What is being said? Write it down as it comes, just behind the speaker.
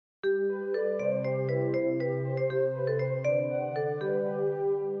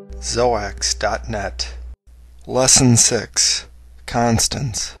zoax.net. Lesson 6.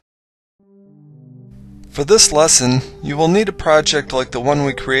 Constants. For this lesson, you will need a project like the one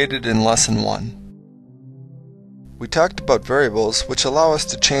we created in Lesson 1. We talked about variables, which allow us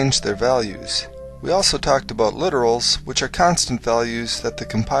to change their values. We also talked about literals, which are constant values that the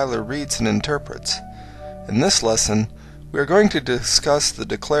compiler reads and interprets. In this lesson, we are going to discuss the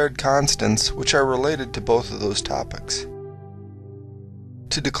declared constants, which are related to both of those topics.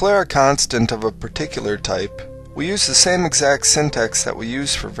 To declare a constant of a particular type, we use the same exact syntax that we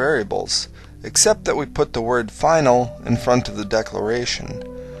use for variables, except that we put the word final in front of the declaration.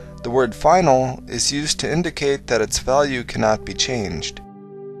 The word final is used to indicate that its value cannot be changed.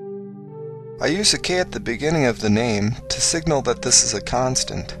 I use a k at the beginning of the name to signal that this is a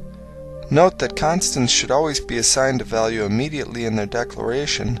constant. Note that constants should always be assigned a value immediately in their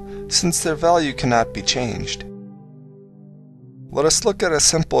declaration, since their value cannot be changed. Let us look at a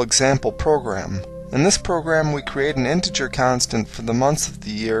simple example program. In this program, we create an integer constant for the months of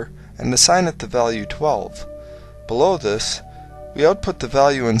the year and assign it the value 12. Below this, we output the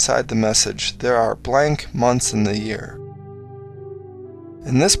value inside the message, "There are blank months in the year."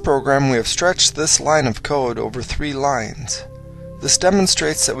 In this program, we have stretched this line of code over 3 lines. This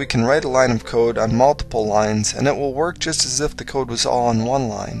demonstrates that we can write a line of code on multiple lines, and it will work just as if the code was all on one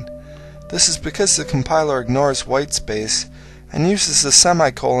line. This is because the compiler ignores white space and uses a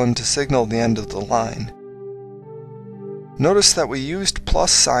semicolon to signal the end of the line. Notice that we used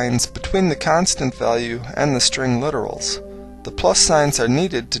plus signs between the constant value and the string literals. The plus signs are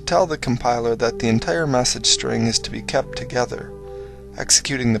needed to tell the compiler that the entire message string is to be kept together.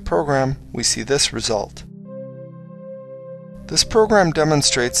 Executing the program, we see this result. This program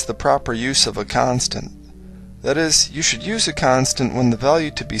demonstrates the proper use of a constant. That is, you should use a constant when the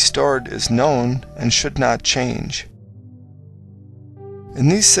value to be stored is known and should not change. In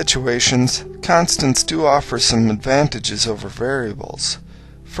these situations, constants do offer some advantages over variables.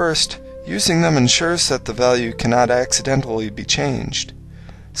 First, using them ensures that the value cannot accidentally be changed.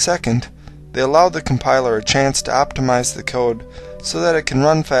 Second, they allow the compiler a chance to optimize the code so that it can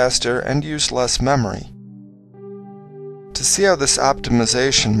run faster and use less memory. To see how this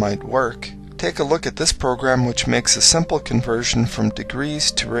optimization might work, take a look at this program, which makes a simple conversion from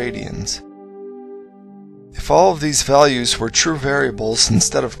degrees to radians. If all of these values were true variables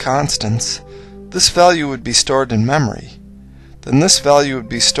instead of constants, this value would be stored in memory. Then this value would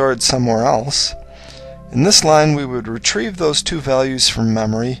be stored somewhere else. In this line, we would retrieve those 2 values from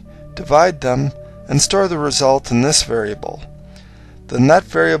memory, divide them, and store the result in this variable. Then that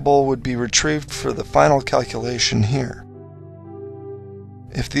variable would be retrieved for the final calculation here.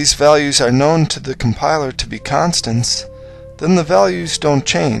 If these values are known to the compiler to be constants, then the values don't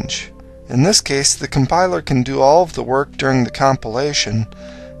change. In this case, the compiler can do all of the work during the compilation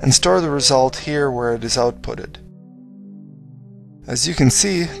and store the result here where it is outputted. As you can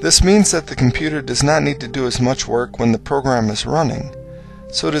see, this means that the computer does not need to do as much work when the program is running,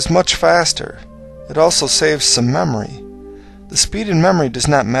 so it is much faster. It also saves some memory. The speed in memory does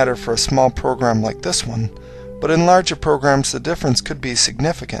not matter for a small program like this one, but in larger programs the difference could be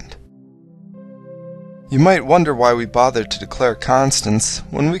significant. You might wonder why we bothered to declare constants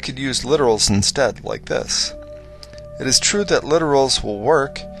when we could use literals instead, like this. It is true that literals will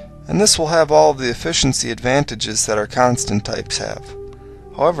work, and this will have all of the efficiency advantages that our constant types have.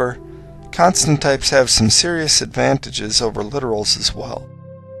 However, constant types have some serious advantages over literals as well.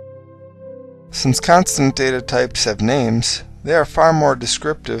 Since constant data types have names, they are far more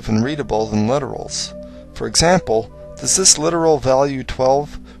descriptive and readable than literals. For example, does this literal value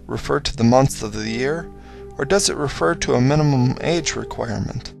 12 refer to the months of the year, or does it refer to a minimum age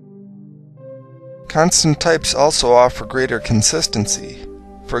requirement? Constant types also offer greater consistency.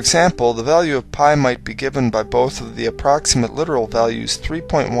 For example, the value of pi might be given by both of the approximate literal values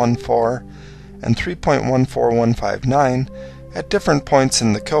 3.14 and 3.14159 at different points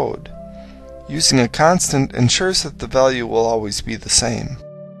in the code. Using a constant ensures that the value will always be the same.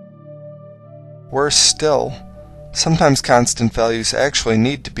 Worse still, sometimes constant values actually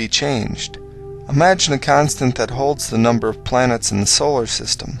need to be changed. Imagine a constant that holds the number of planets in the solar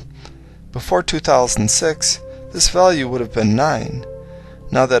system. Before 2006, this value would have been 9.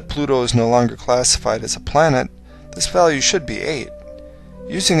 Now that Pluto is no longer classified as a planet, this value should be 8.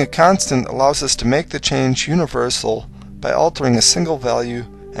 Using a constant allows us to make the change universal by altering a single value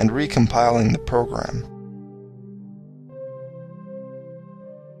and recompiling the program.